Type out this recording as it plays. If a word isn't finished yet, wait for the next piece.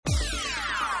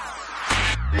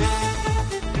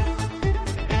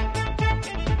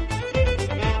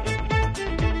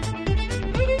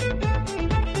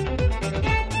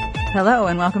Hello,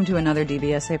 and welcome to another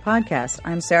DBSA podcast.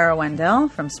 I'm Sarah Wendell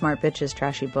from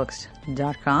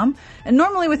smartbitchestrashybooks.com. And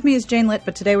normally with me is Jane Litt,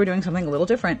 but today we're doing something a little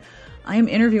different. I am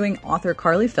interviewing author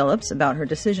Carly Phillips about her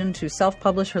decision to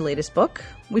self-publish her latest book.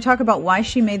 We talk about why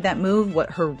she made that move, what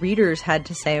her readers had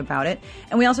to say about it,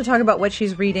 and we also talk about what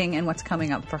she's reading and what's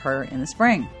coming up for her in the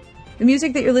spring. The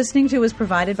music that you're listening to was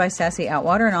provided by Sassy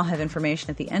Outwater, and I'll have information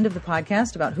at the end of the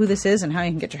podcast about who this is and how you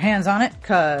can get your hands on it,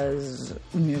 because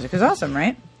music is awesome,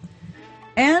 right?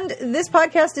 And this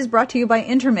podcast is brought to you by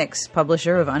Intermix,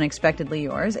 publisher of Unexpectedly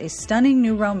Yours, a stunning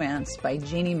new romance by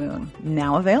Jeannie Moon,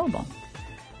 now available.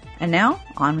 And now,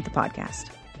 on with the podcast.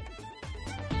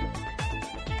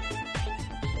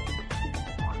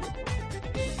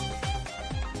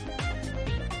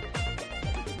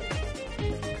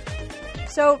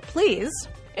 So please,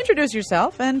 introduce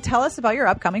yourself and tell us about your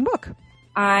upcoming book.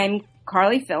 I'm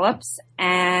Carly Phillips,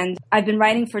 and I've been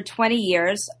writing for 20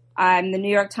 years. I'm the New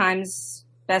York Times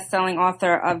best-selling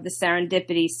author of the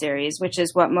Serendipity series, which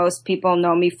is what most people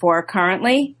know me for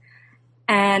currently.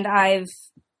 And I've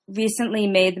recently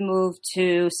made the move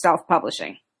to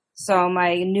self-publishing. So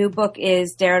my new book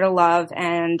is Dare to Love,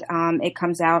 and it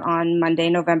comes out on Monday,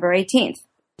 November 18th.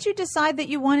 Did you decide that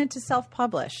you wanted to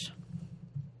self-publish?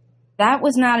 That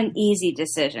was not an easy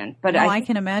decision. But I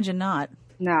can imagine not.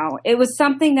 No, it was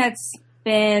something that's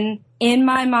been in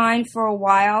my mind for a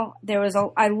while.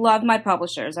 I love my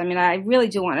publishers. I mean, I really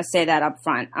do want to say that up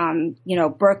front.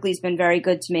 Berkeley's been very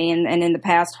good to me, and in the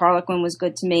past, Harlequin was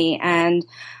good to me.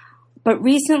 But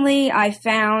recently I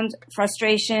found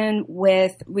frustration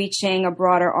with reaching a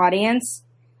broader audience.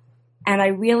 And I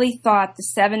really thought the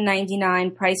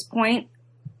 $7.99 price point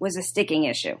was a sticking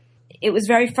issue. It was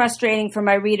very frustrating for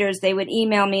my readers. They would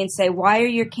email me and say, why are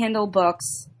your Kindle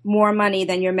books more money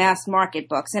than your mass market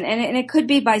books? And it could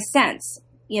be by cents,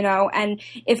 and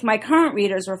if my current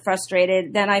readers were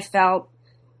frustrated, then I felt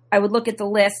I would look at the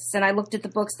lists, and I looked at the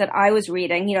books that I was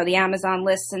reading, the Amazon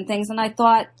lists and things. And I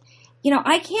thought,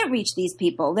 I can't reach these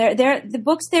people. The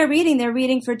books they're reading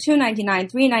for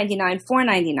 $2.99, $3.99,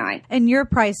 $4.99. And your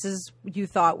prices, you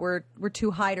thought were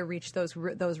too high to reach those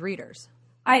readers.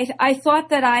 I thought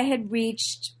that I had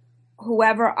reached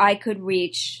whoever I could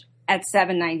reach at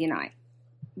 $7.99.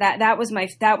 That was my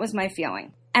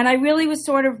feeling. And I really was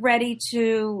sort of ready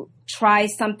to try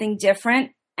something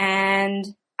different. And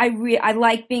I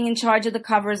liked being in charge of the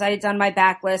covers. I had done my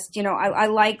backlist. I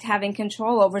liked having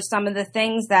control over some of the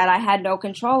things that I had no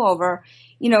control over,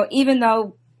 even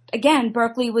though, again,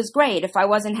 Berkeley was great. If I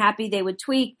wasn't happy, they would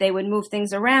tweak, they would move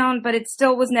things around, but it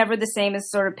still was never the same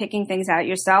as sort of picking things out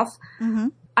yourself. Mm-hmm.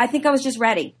 I think I was just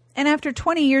ready. And after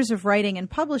 20 years of writing and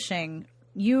publishing,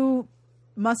 you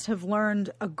must have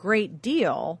learned a great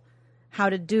deal how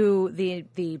to do the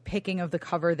picking of the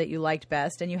cover that you liked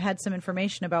best, and you had some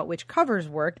information about which covers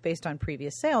worked based on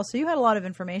previous sales. So you had a lot of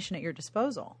information at your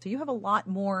disposal. So you have a lot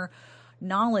more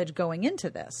knowledge going into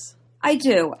this. I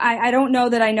do. I don't know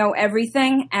that I know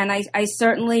everything, and I'm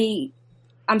certainly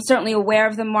aware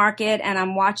of the market, and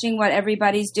I'm watching what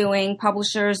everybody's doing,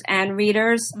 publishers and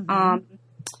readers. Mm-hmm.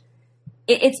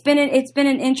 It's been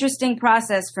an interesting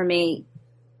process for me.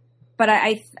 But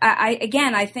I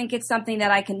think it's something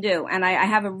that I can do. And I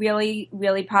have a really,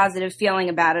 really positive feeling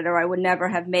about it, or I would never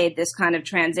have made this kind of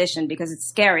transition, because it's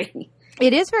scary.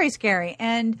 It is very scary.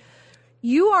 And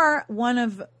you are one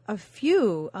of a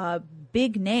few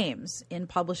big names in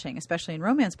publishing, especially in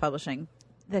romance publishing,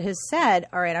 that has said,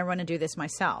 all right, I want to do this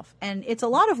myself. And it's a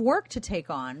lot of work to take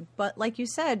on. But like you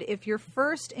said, if your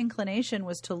first inclination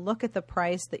was to look at the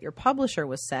price that your publisher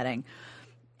was setting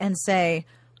and say,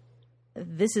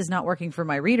 this is not working for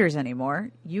my readers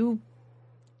anymore, you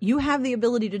have the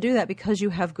ability to do that because you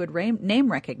have good name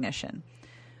recognition.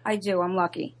 I do. I'm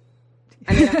lucky.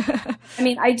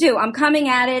 I do. I'm coming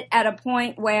at it at a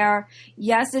point where,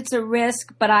 yes, it's a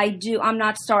risk, but I'm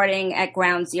not starting at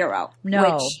ground zero.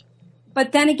 No.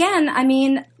 But then again, I'm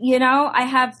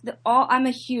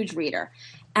a huge reader,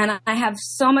 and I have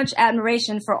so much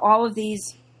admiration for all of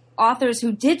these authors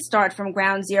who did start from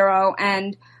ground zero,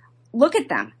 and look at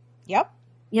them. Yep.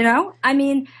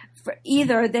 For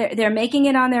either they're making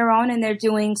it on their own and they're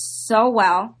doing so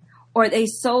well, or they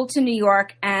sold to New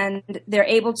York and they're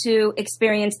able to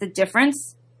experience the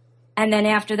difference. And then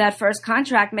after that first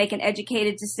contract, make an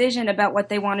educated decision about what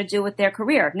they want to do with their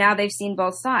career. Now they've seen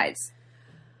both sides.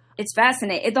 It's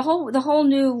fascinating. The whole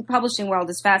new publishing world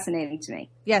is fascinating to me.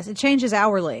 Yes, it changes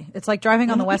hourly. It's like driving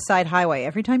on the West Side Highway.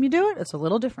 Every time you do it, it's a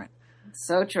little different.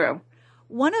 So true.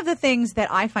 One of the things that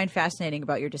I find fascinating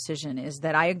about your decision is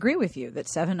that I agree with you that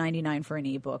 $7.99 for an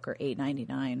ebook or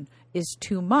 $8.99 is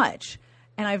too much.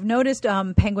 And I've noticed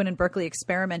Penguin and Berkeley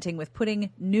experimenting with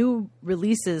putting new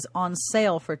releases on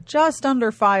sale for just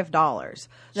under $5.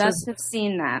 Just have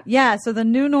seen that. Yeah, so the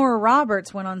new Nora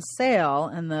Roberts went on sale,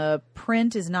 and the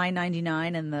print is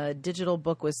 $9.99, and the digital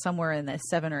book was somewhere in the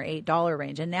 $7 or $8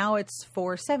 range, and now it's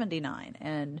 $4.79.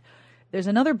 And there's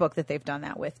another book that they've done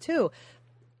that with too.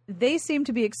 They seem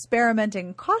to be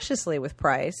experimenting cautiously with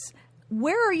price.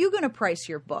 Where are you going to price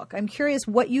your book? I'm curious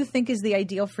what you think is the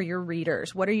ideal for your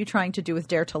readers. What are you trying to do with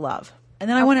Dare to Love? And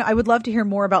then I would love to hear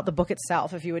more about the book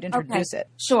itself, if you would introduce it.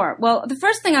 Sure. Well, the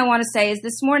first thing I want to say is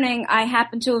this morning I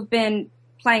happened to have been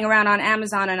playing around on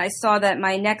Amazon, and I saw that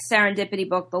my next Serendipity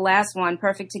book, the last one,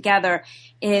 Perfect Together,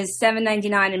 is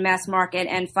 $7.99 in mass market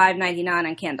and $5.99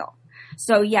 on Kindle.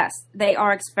 So yes, they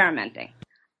are experimenting.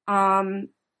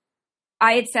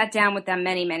 I had sat down with them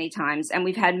many, many times, and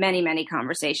we've had many, many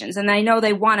conversations. And I know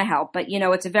they want to help, but,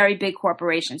 it's a very big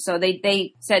corporation. So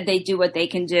they said they do what they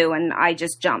can do, and I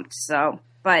just jumped.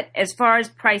 But as far as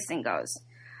pricing goes,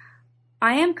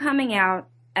 I am coming out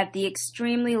at the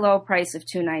extremely low price of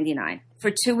 $2.99.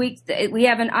 For 2 weeks, we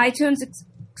have an iTunes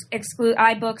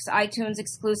iBooks iTunes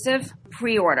exclusive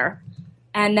pre-order,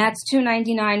 and that's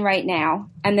 $2.99 right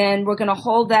now. And then we're going to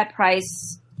hold that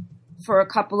price for a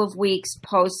couple of weeks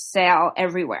post sale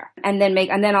everywhere. And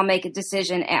then I'll make a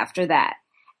decision after that.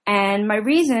 And my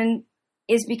reason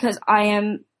is because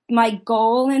my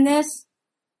goal in this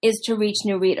is to reach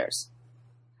new readers.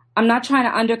 I'm not trying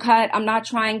to undercut. I'm not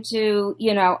trying to,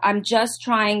 I'm just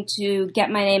trying to get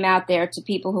my name out there to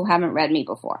people who haven't read me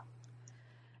before.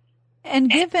 And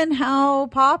given how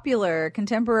popular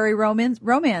contemporary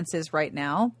romance is right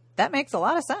now, that makes a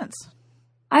lot of sense.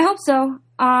 I hope so.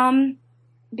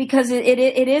 Because it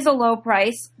is a low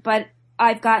price, but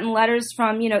I've gotten letters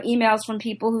from, emails from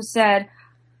people who said,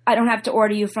 I don't have to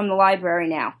order you from the library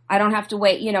now. I don't have to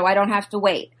wait. I don't have to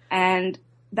wait. And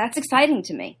that's exciting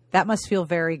to me. That must feel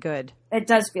very good. It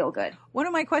does feel good. One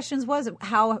of my questions was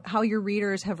how your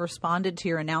readers have responded to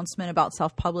your announcement about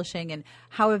self-publishing, and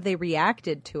how have they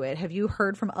reacted to it? Have you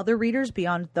heard from other readers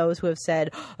beyond those who have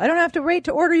said, I don't have to wait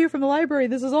to order you from the library.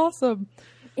 This is awesome.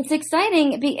 It's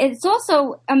exciting. It's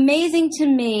also amazing to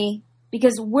me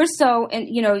because we're so,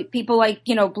 and people like,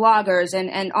 bloggers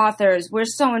and authors, we're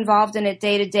so involved in it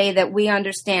day to day that we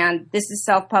understand this is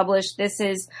self-published. This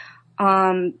is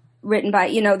written by,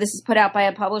 this is put out by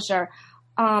a publisher.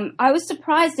 I was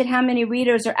surprised at how many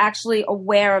readers are actually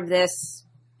aware of this,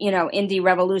 indie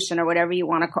revolution or whatever you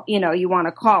want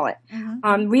to call it.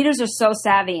 Mm-hmm. Readers are so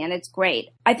savvy, and it's great.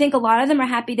 I think a lot of them are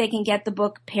happy they can get the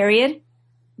book, period.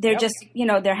 They're just,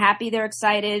 they're happy, they're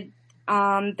excited.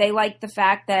 They like the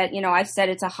fact that, I've said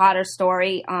it's a hotter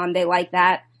story. They like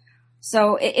that.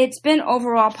 So it's been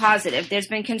overall positive. There's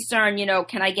been concern,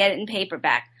 can I get it in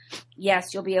paperback?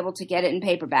 Yes, you'll be able to get it in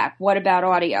paperback. What about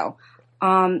audio?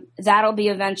 That'll be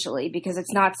eventually, because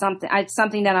it's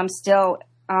something that I'm still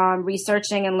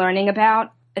researching and learning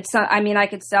about. I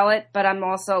could sell it, but I'm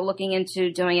also looking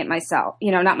into doing it myself.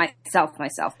 Not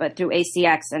myself, but through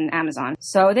ACX and Amazon.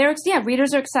 So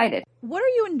readers are excited. What are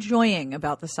you enjoying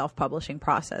about the self-publishing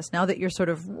process now that you're sort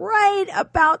of right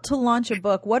about to launch a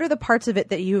book? What are the parts of it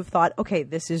that you've thought, okay,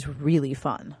 this is really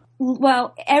fun?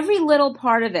 Well, every little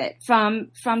part of it,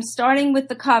 from starting with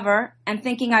the cover and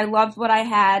thinking I loved what I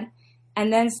had,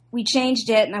 and then we changed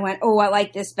it, and I went, oh, I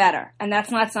like this better. And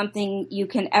that's not something you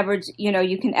can ever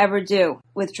do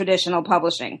with traditional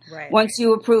publishing. Right. Once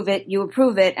you approve it,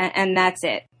 and that's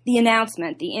it. The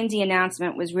indie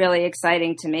announcement was really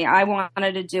exciting to me. I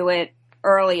wanted to do it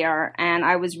earlier, and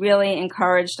I was really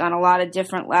encouraged on a lot of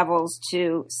different levels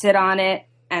to sit on it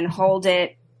and hold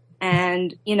it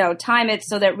and, time it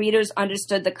so that readers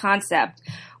understood the concept,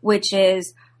 which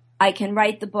is I can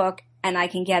write the book and I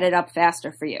can get it up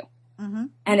faster for you. Mm-hmm.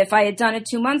 And if I had done it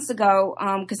 2 months ago,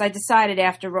 because I decided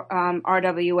after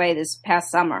RWA this past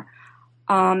summer,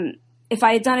 if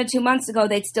I had done it 2 months ago,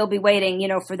 they'd still be waiting,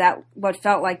 for that, what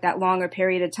felt like that longer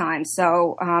period of time.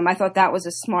 So I thought that was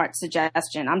a smart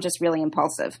suggestion. I'm just really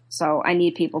impulsive, so I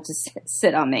need people to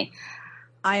sit on me.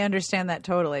 I understand that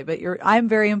totally, but I'm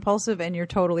very impulsive, and you're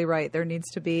totally right. There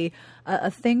needs to be a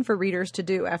thing for readers to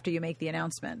do after you make the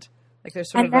announcement. Like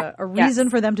there's sort of a reason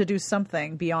for them to do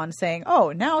something beyond saying,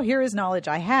 oh, now here is knowledge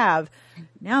I have.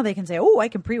 Now they can say, oh, I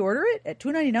can pre-order it at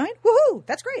 $2.99. Woohoo!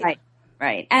 That's great.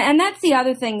 Right. And that's the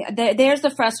other thing. There's the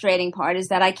frustrating part is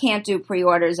that I can't do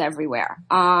pre-orders everywhere.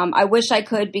 I wish I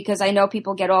could, because I know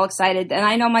people get all excited. And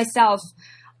I know myself,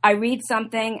 I read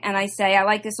something and I say, I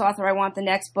like this author. I want the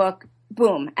next book.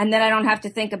 boom. And then I don't have to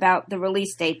think about the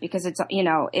release date because it's,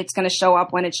 it's going to show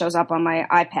up when it shows up on my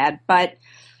iPad. But,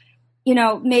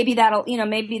 maybe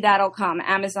that'll come.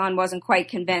 Amazon wasn't quite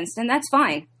convinced, and that's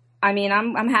fine. I mean,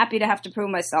 I'm happy to have to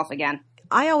prove myself again.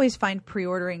 I always find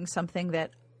pre-ordering something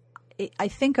that I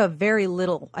think of very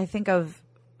little. I think of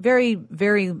very,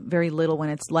 very, very little when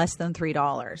it's less than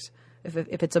 $3. If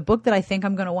it's a book that I think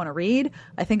I'm going to want to read,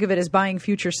 I think of it as buying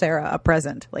future Sarah a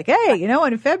present. Like, hey,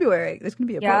 in February there's going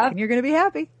to be a book and you're going to be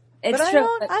happy. It's but true.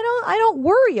 I don't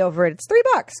worry over it. It's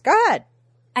 $3. Go ahead.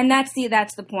 And that's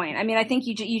the point. I mean, I think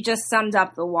you just summed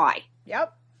up the why.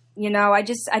 Yep.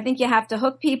 I think you have to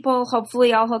hook people.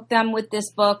 Hopefully I'll hook them with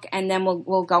this book, and then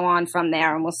we'll go on from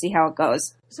there, and we'll see how it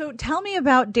goes. So tell me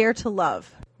about Dare to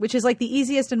Love, which is like the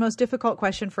easiest and most difficult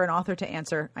question for an author to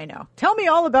answer. I know. Tell me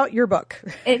all about your book.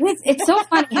 It's so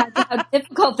funny how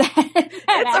difficult that is.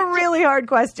 It's a really hard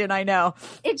question. I know.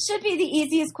 It should be the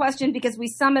easiest question because we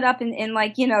sum it up in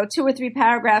 2 or 3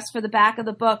 paragraphs for the back of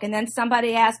the book. And then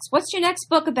somebody asks, what's your next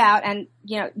book about? And,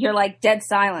 you're like dead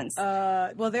silence.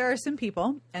 Well, there are some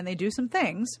people and they do some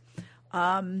things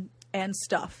and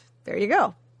stuff. There you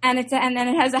go. And then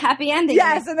it has a happy ending.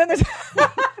 Yes. And then there's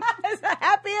it's a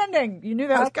happy ending. You knew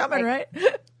that was coming, right?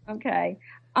 Okay.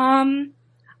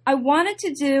 I wanted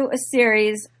to do a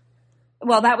series.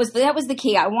 Well, that was the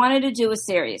key. I wanted to do a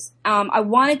series. I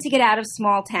wanted to get out of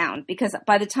small town because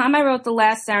by the time I wrote the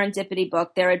last Serendipity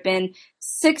book, there had been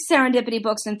 6 Serendipity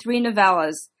books and 3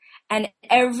 novellas. And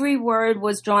every word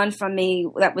was drawn from me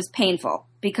that was painful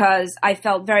because I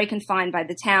felt very confined by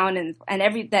the town and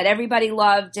that everybody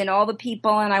loved and all the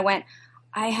people. And I went,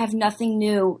 I have nothing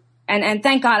new. And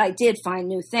thank God I did find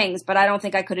new things, but I don't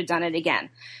think I could have done it again.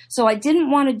 So I didn't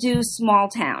want to do small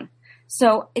town.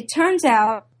 So it turns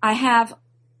out I have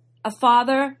a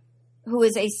father who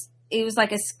was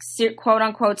like a quote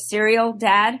unquote serial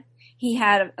dad. He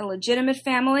had a legitimate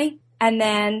family. And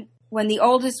then when the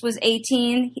oldest was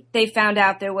 18, they found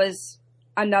out there was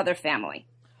another family.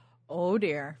 Oh,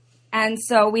 dear. And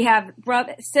so we have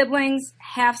siblings,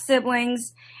 half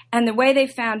siblings. And the way they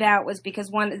found out was because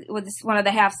one of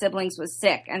the half siblings was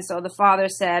sick. And so the father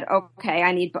said, okay,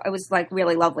 it was like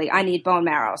really lovely. I need bone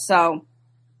marrow. So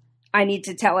I need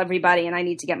to tell everybody and I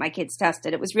need to get my kids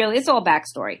tested. It's all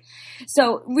backstory.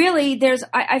 So really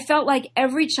I felt like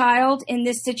every child in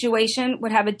this situation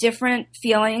would have a different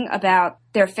feeling about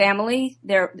their family,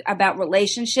 about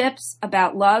relationships,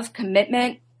 about love,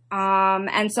 commitment.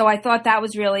 And so I thought that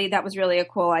was really a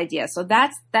cool idea. So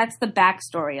that's the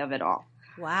backstory of it all.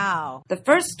 Wow. The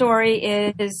first story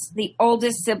is the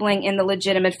oldest sibling in the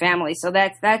legitimate family. So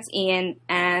that's Ian,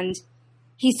 and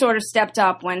he sort of stepped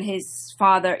up when his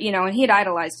father, and he had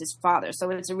idolized his father. So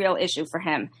it's a real issue for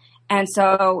him. And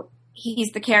so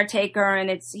he's the caretaker, and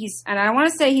and I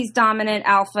want to say he's dominant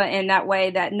alpha in that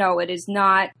way that no, it is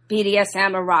not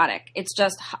BDSM erotic. It's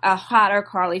just a hotter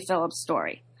Carly Phillips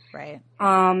story. Right.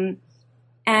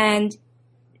 And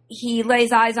he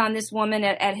lays eyes on this woman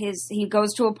he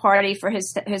goes to a party for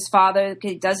his father.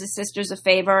 He does his sisters a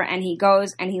favor, and he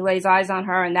goes and he lays eyes on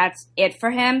her, and that's it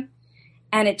for him.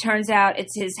 And it turns out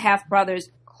it's his half brother's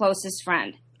closest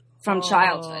friend from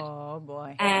childhood. Oh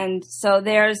boy. And so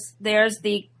there's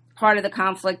the part of the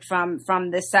conflict from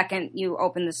the second you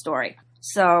open the story.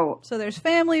 So there's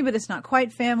family, but it's not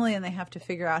quite family, and they have to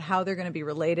figure out how they're going to be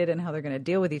related and how they're going to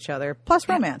deal with each other. Plus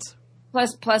romance.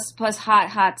 Plus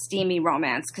hot, steamy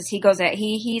romance, because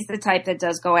he's the type that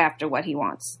does go after what he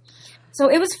wants. So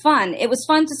it was fun. It was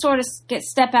fun to sort of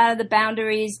step out of the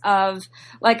boundaries of,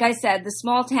 like I said, the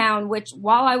small town, which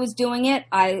while I was doing it,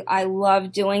 I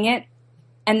loved doing it.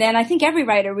 And then I think every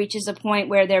writer reaches a point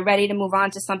where they're ready to move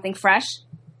on to something fresh.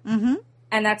 Mm-hmm.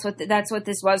 And that's what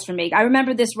this was for me. I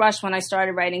remember this rush when I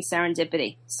started writing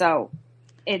Serendipity. So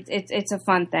it's a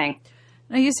fun thing.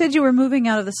 Now, you said you were moving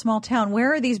out of the small town.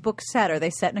 Where are these books set? Are they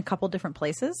set in a couple different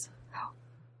places?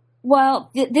 Well,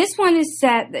 this one is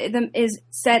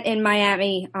set in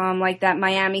Miami, like that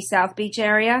Miami South Beach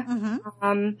area.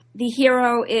 Mm-hmm. The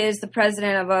hero is the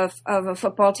president of a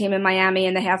football team in Miami,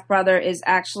 and the half brother is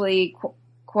actually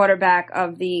quarterback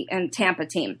of the Tampa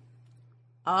team.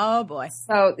 Oh boy!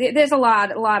 So there's a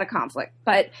lot of conflict,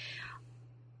 but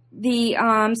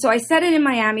so I set it in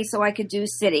Miami so I could do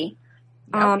city.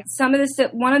 Okay.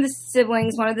 One of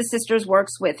the sisters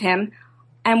works with him.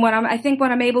 And what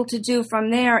I'm able to do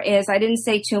from there is I didn't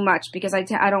say too much because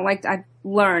I've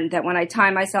learned that when I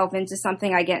tie myself into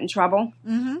something, I get in trouble.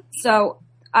 Mm-hmm. So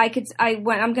I'm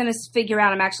going to figure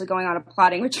out, I'm actually going on a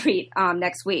plotting retreat,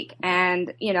 next week.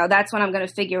 And, that's when I'm going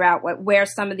to figure out where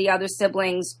some of the other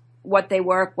siblings, what they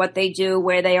work, what they do,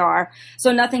 where they are.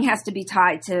 So nothing has to be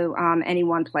tied to, any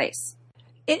one place.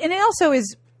 And it also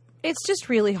is, It's just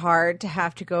really hard to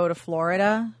have to go to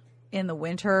Florida in the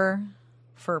winter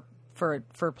for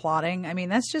plotting. I mean,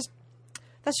 that's just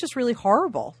really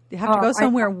horrible. You have to go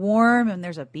somewhere warm and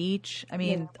there's a beach. I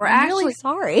mean, I'm really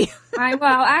sorry.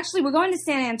 Actually, we're going to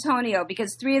San Antonio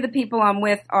because 3 of the people I'm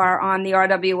with are on the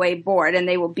RWA board and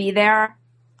they will be there.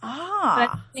 But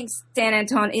I think San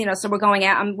Antonio, so we're going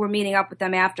out, we're meeting up with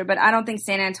them after, but I don't think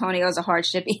San Antonio is a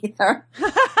hardship either.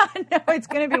 No, it's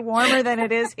going to be warmer than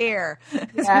it is here.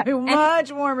 It's going to be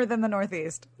much warmer than the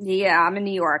Northeast. Yeah, I'm in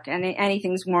New York and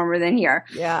anything's warmer than here.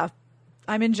 Yeah.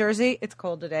 I'm in Jersey. It's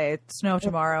cold today. It's snow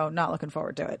tomorrow. Not looking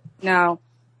forward to it. No.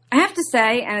 I have to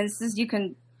say, and this is, you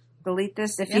can delete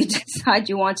this if you decide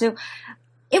you want to,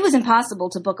 it was impossible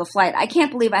to book a flight. I can't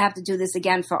believe I have to do this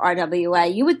again for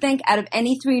RWA. You would think out of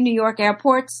any 3 New York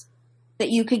airports that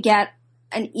you could get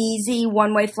an easy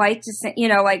one-way flight to,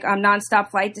 like a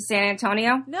nonstop flight to San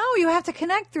Antonio. No, you have to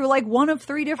connect through like one of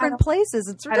 3 different places.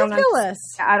 It's ridiculous.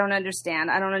 I don't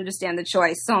understand. I don't understand the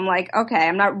choice. So I'm like, okay,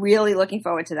 I'm not really looking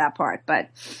forward to that part, but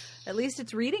at least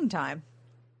it's reading time.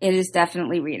 It is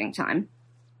definitely reading time.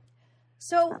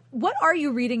 So what are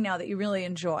you reading now that you really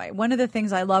enjoy? One of the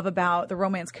things I love about the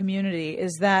romance community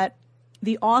is that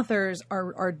the authors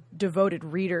are devoted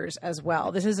readers as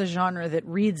well. This is a genre that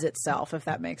reads itself, if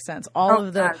that makes sense. All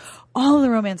of the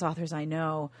romance authors I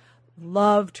know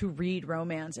love to read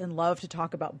romance and love to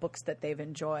talk about books that they've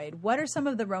enjoyed. What are some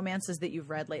of the romances that you've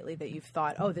read lately that you've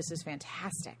thought, oh, this is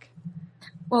fantastic?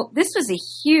 Well, this was a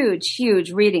huge,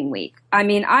 huge reading week. I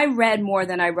mean, I read more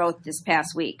than I wrote this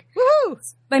past week. Woohoo!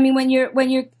 I mean, when you're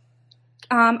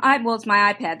it's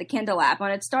my iPad, the Kindle app,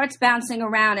 when it starts bouncing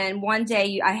around, and one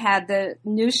day I had the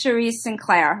new Cherise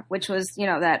Sinclair, which was,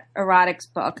 that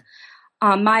erotics book.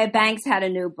 Maya Banks had a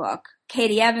new book.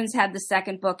 Katie Evans had the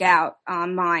second book out,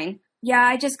 mine. Yeah,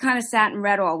 I just kind of sat and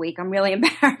read all week. I'm really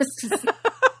embarrassed.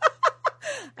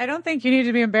 I don't think you need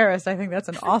to be embarrassed. I think that's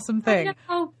an awesome thing.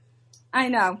 I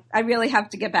know. I really have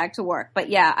to get back to work. But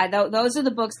yeah, those are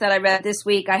the books that I read this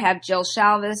week. I have Jill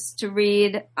Shalvis to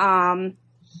read. I'm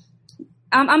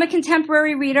a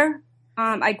contemporary reader.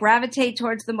 I gravitate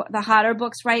towards the hotter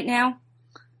books right now.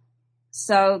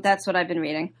 So that's what I've been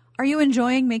reading. Are you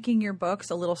enjoying making your books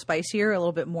a little spicier, a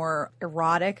little bit more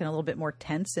erotic, and a little bit more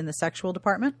tense in the sexual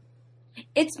department?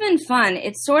 It's been fun.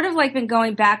 It's sort of like been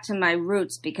going back to my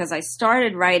roots because I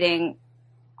started writing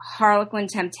Harlequin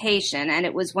Temptation, and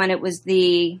it was when it was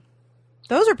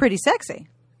Those are pretty sexy.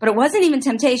 But it wasn't even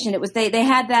Temptation. It was they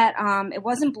had that. It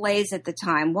wasn't Blaze at the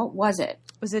time. What was it?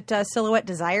 Was it Silhouette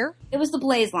Desire? It was the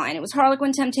Blaze line. It was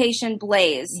Harlequin Temptation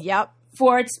Blaze. Yep.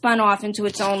 Before it spun off into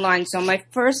its own line. So my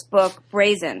first book,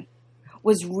 Brazen,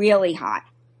 was really hot.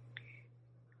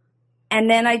 And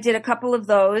then I did a couple of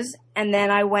those, and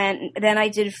then I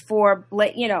did 4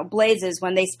 Blazes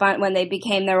when they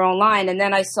became their own line, and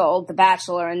then I sold The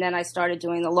Bachelor, and then I started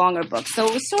doing the longer books. So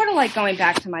it was sort of like going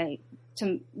back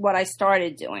to what I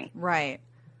started doing. Right.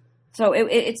 So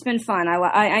it's been fun.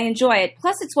 I enjoy it.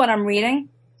 Plus, it's what I'm reading,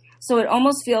 so it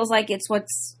almost feels like it's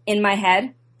what's in my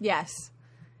head. Yes.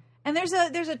 And there's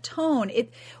a tone.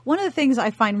 One of the things I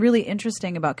find really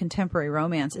interesting about contemporary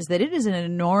romance is that it is an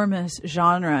enormous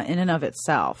genre in and of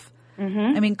itself.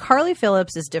 Mm-hmm. I mean, Carly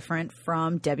Phillips is different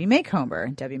from Debbie Macomber.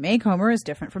 Debbie Macomber is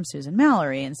different from Susan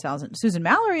Mallory. And Susan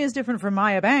Mallory is different from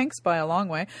Maya Banks by a long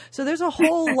way. So there's a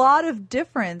whole lot of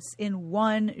difference in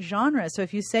one genre. So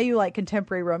if you say you like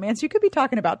contemporary romance, you could be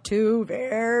talking about 2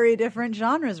 very different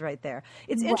genres right there.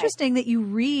 It's interesting that you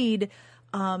read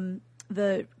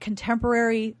the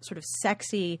contemporary sort of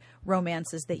sexy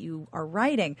romances that you are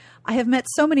writing. I have met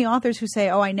so many authors who say,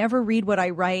 I never read what I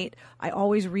write. I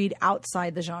always read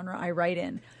outside the genre I write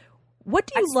in. What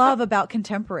do you love about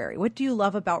contemporary? What do you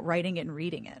love about writing it and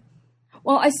reading it?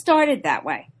 Well, I started that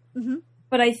way. Mm-hmm.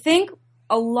 But I think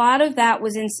a lot of that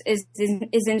was is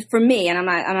in for me, and I'm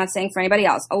not saying for anybody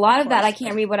else. A lot of that I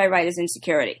can't read what I write is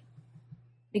insecurity.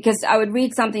 Because I would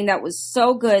read something that was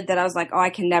so good that I was like, I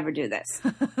can never do this,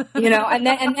 and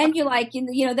then you like,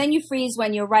 then you freeze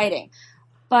when you're writing.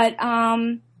 But, after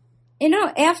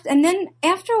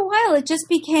a while, it just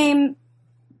became,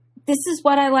 this is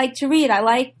what I like to read. I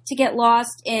like to get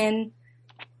lost in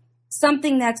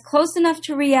something that's close enough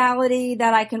to reality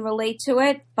that I can relate to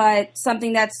it, but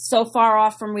something that's so far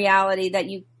off from reality that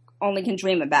you only can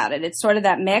dream about it. It's sort of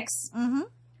that mix. Mm-hmm.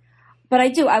 But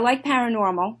I like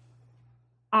paranormal.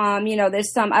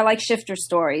 There's I like shifter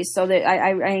stories, so that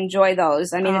I enjoy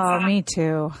those. I mean, me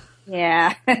too.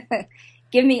 Yeah.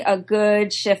 Give me a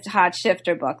good hot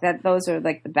shifter book. Those are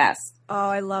like the best. Oh,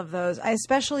 I love those. I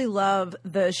especially love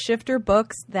the shifter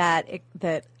books that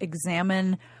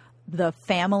examine the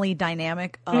family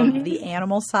dynamic of the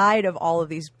animal side of all of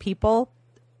these people.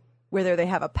 whether they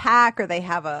have a pack or they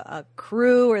have a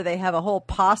crew or they have a whole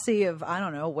posse of, I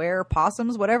don't know, were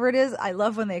possums, whatever it is. I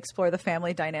love when they explore the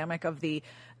family dynamic of the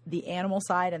animal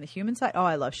side and the human side. Oh,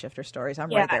 I love shifter stories. I'm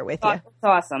right there with you. It's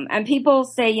awesome. And people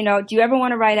say, do you ever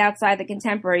want to write outside the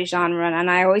contemporary genre?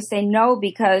 And I always say no,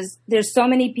 because there's so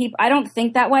many people. I don't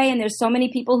think that way. And there's so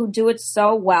many people who do it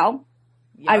so well.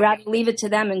 Yep. I'd rather leave it to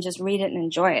them and just read it and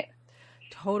enjoy it.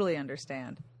 Totally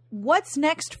understand. What's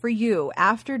next for you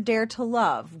after Dare to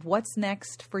Love? What's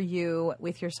next for you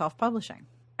with your self-publishing?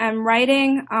 I'm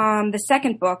writing the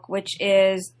second book, which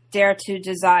is Dare to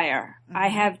Desire. Mm-hmm. I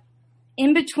have,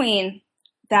 in between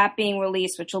that being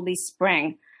released, which will be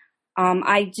spring,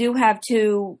 I do have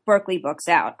 2 Berkeley books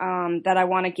out that I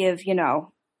want to give,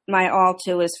 my all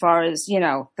to, as far as,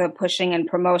 the pushing and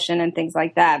promotion and things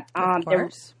like that. Of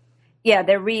course.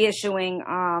 They're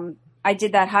reissuing. I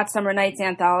did that Hot Summer Nights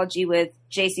anthology with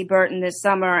J.C. Burton this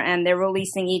summer, and they're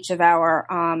releasing each of our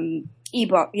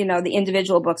ebook, the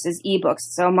individual books as ebooks.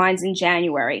 So mine's in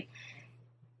January.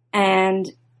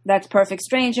 And that's Perfect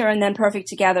Stranger, and then Perfect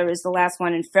Together is the last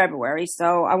one in February.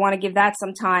 So I want to give that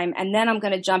some time, and then I'm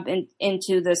going to jump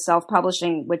into the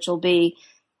self-publishing, which will be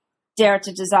Dare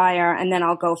to Desire, and then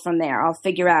I'll go from there. I'll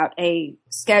figure out a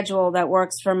schedule that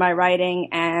works for my writing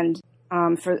and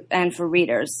for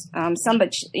readers.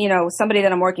 Somebody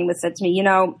that I'm working with said to me,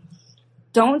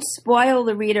 don't spoil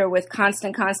the reader with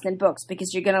constant books,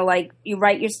 because you're gonna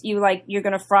you're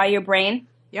gonna fry your brain.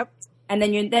 Yep. And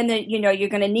then you're going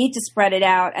to need to spread it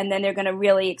out, and then they're going to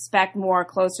really expect more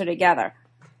closer together.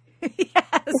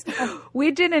 Yes.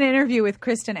 We did an interview with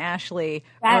Kristen Ashley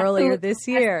earlier this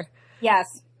year. Yes.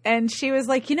 And she was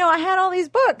like, I had all these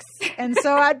books. And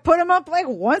so I'd put them up like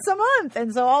once a month.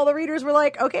 And so all the readers were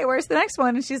like, okay, where's the next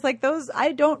one? And she's like,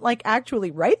 I don't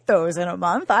actually write those in a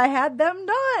month. I had them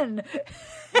done.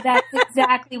 That's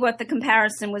exactly what the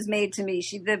comparison was made to me.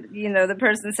 The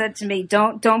person said to me,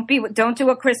 don't do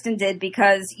what Kristen did,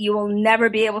 because you will never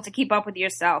be able to keep up with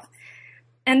yourself.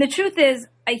 And the truth is,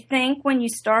 I think when you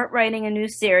start writing a new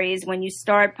series, when you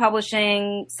start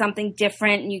publishing something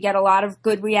different and you get a lot of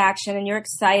good reaction and you're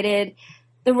excited,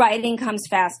 the writing comes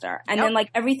faster. And then, like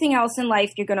everything else in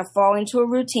life, you're going to fall into a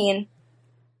routine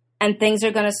and things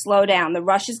are going to slow down. The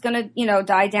rush is going to,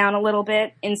 die down a little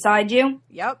bit inside you.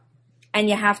 Yep. And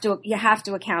you have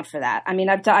to account for that. I mean,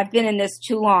 I've been in this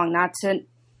too long not to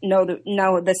know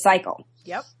the cycle.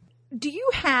 Yep. Do you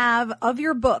have, of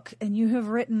your book, and you have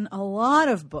written a lot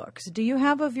of books, do you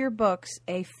have of your books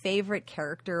a favorite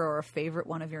character or a favorite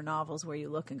one of your novels where you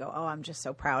look and go, oh, I'm just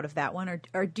so proud of that one?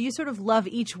 Or do you sort of love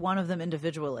each one of them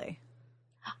individually?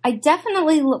 I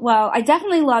definitely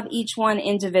love each one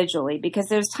individually, because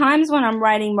there's times when I'm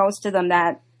writing most of them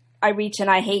that I reach an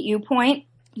I hate you point.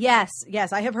 Yes,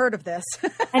 I have heard of this.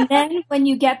 And then when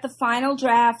you get the final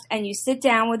draft and you sit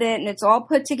down with it and it's all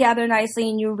put together nicely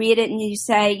and you read it and you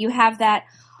say, you have that,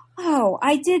 oh,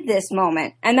 I did this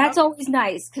moment. And that's always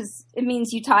nice, because it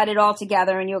means you tied it all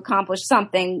together and you accomplished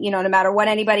something. No matter what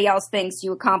anybody else thinks,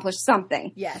 you accomplished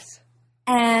something. Yes.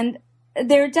 And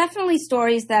there are definitely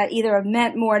stories that either have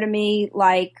meant more to me,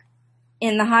 like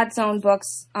in the Hot Zone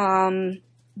books,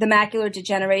 the macular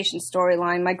degeneration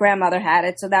storyline. My grandmother had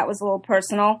it, so that was a little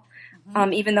personal.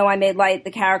 Mm-hmm. Even though I made light, the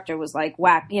character was like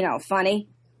whack, funny.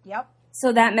 Yep.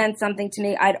 So that meant something to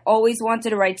me. I'd always wanted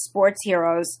to write sports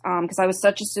heroes because I was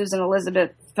such a Susan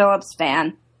Elizabeth Phillips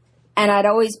fan. And I'd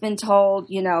always been told,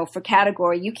 for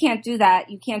category, you can't do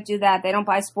that. You can't do that. They don't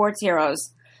buy sports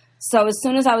heroes. So as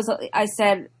soon as I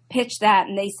said, pitch that,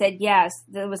 and they said yes,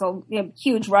 there was a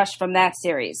huge rush from that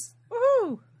series.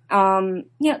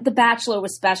 The Bachelor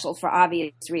was special for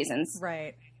obvious reasons.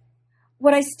 Right.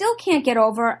 What I still can't get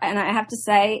over, and I have to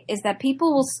say, is that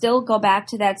people will still go back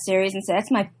to that series and say,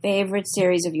 that's my favorite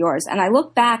series of yours. And I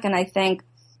look back and I think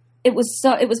it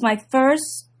was my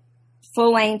first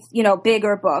full-length,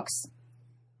 bigger books.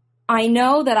 I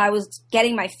know that I was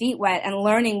getting my feet wet and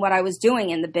learning what I was doing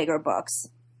in the bigger books.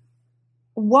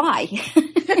 Why?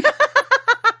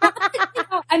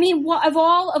 I mean, of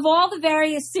all the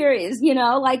various series,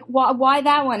 why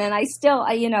that one? And I still,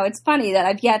 it's funny that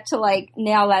I've yet to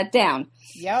nail that down.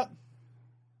 Yep.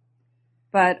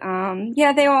 But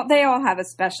they all have a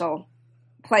special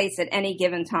place at any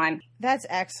given time. That's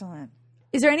excellent.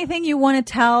 Is there anything you want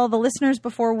to tell the listeners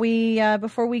before we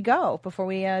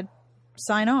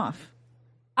sign off?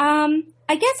 I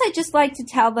guess I'd just like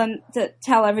to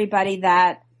tell everybody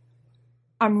that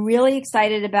I'm really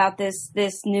excited about this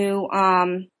new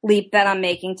leap that I'm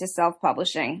making to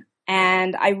self-publishing.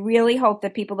 And I really hope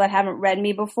that people that haven't read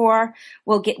me before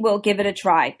will give it a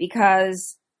try,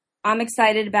 because I'm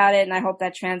excited about it and I hope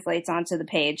that translates onto the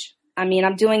page. I mean,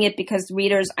 I'm doing it because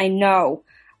readers I know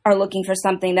are looking for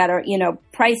something that are,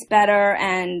 priced better,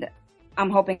 and I'm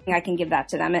hoping I can give that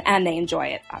to them, and they enjoy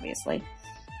it, obviously.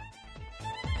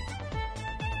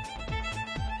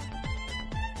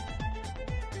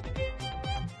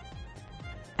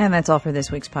 And that's all for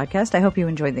this week's podcast. I hope you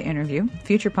enjoyed the interview.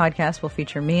 Future podcasts will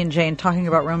feature me and Jane talking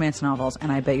about romance novels,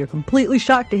 and I bet you're completely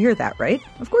shocked to hear that, right?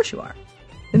 Of course you are.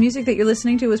 The music that you're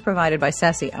listening to was provided by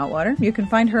Sassy Outwater. You can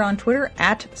find her on Twitter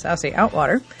at Sassy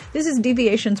Outwater. This is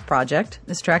Deviation's project.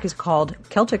 This track is called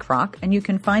Celtic Rock, and you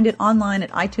can find it online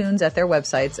at iTunes, at their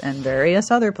websites, and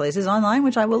various other places online,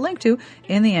 which I will link to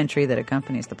in the entry that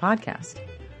accompanies the podcast.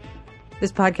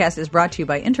 This podcast is brought to you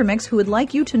by Intermix, who would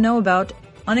like you to know about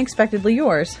Unexpectedly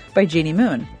Yours by Jeannie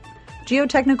Moon.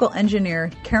 Geotechnical engineer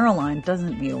Caroline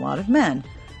doesn't meet a lot of men,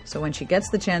 so when she gets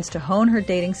the chance to hone her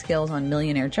dating skills on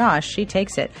millionaire Josh, she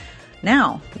takes it.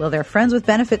 Now, will their friends with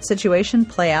benefits situation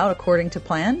play out according to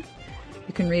plan?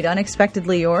 You can read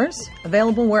Unexpectedly Yours,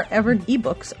 available wherever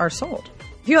ebooks are sold.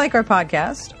 If you like our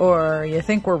podcast, or you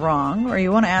think we're wrong, or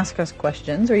you want to ask us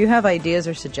questions, or you have ideas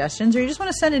or suggestions, or you just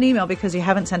want to send an email because you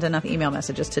haven't sent enough email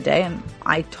messages today, and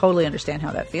I totally understand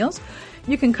how that feels,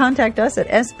 you can contact us at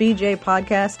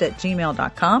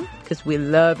sbjpodcast@gmail.com, because we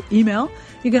love email.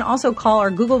 You can also call our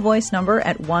Google Voice number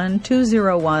at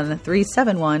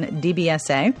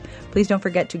 1-201-371-DBSA. Please don't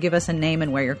forget to give us a name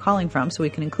and where you're calling from so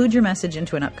we can include your message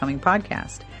into an upcoming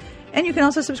podcast. And you can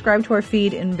also subscribe to our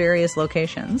feed in various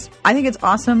locations. I think it's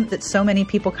awesome that so many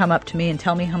people come up to me and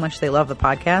tell me how much they love the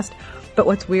podcast. But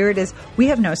what's weird is we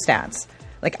have no stats.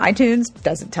 Like iTunes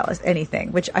doesn't tell us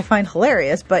anything, which I find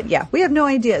hilarious. But yeah, we have no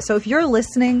idea. So if you're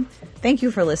listening, thank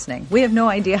you for listening. We have no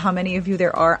idea how many of you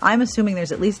there are. I'm assuming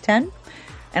there's at least 10.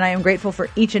 And I am grateful for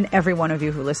each and every one of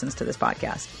you who listens to this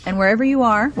podcast. And wherever you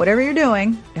are, whatever you're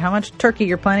doing, how much turkey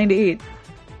you're planning to eat,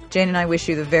 Jane and I wish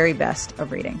you the very best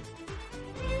of reading.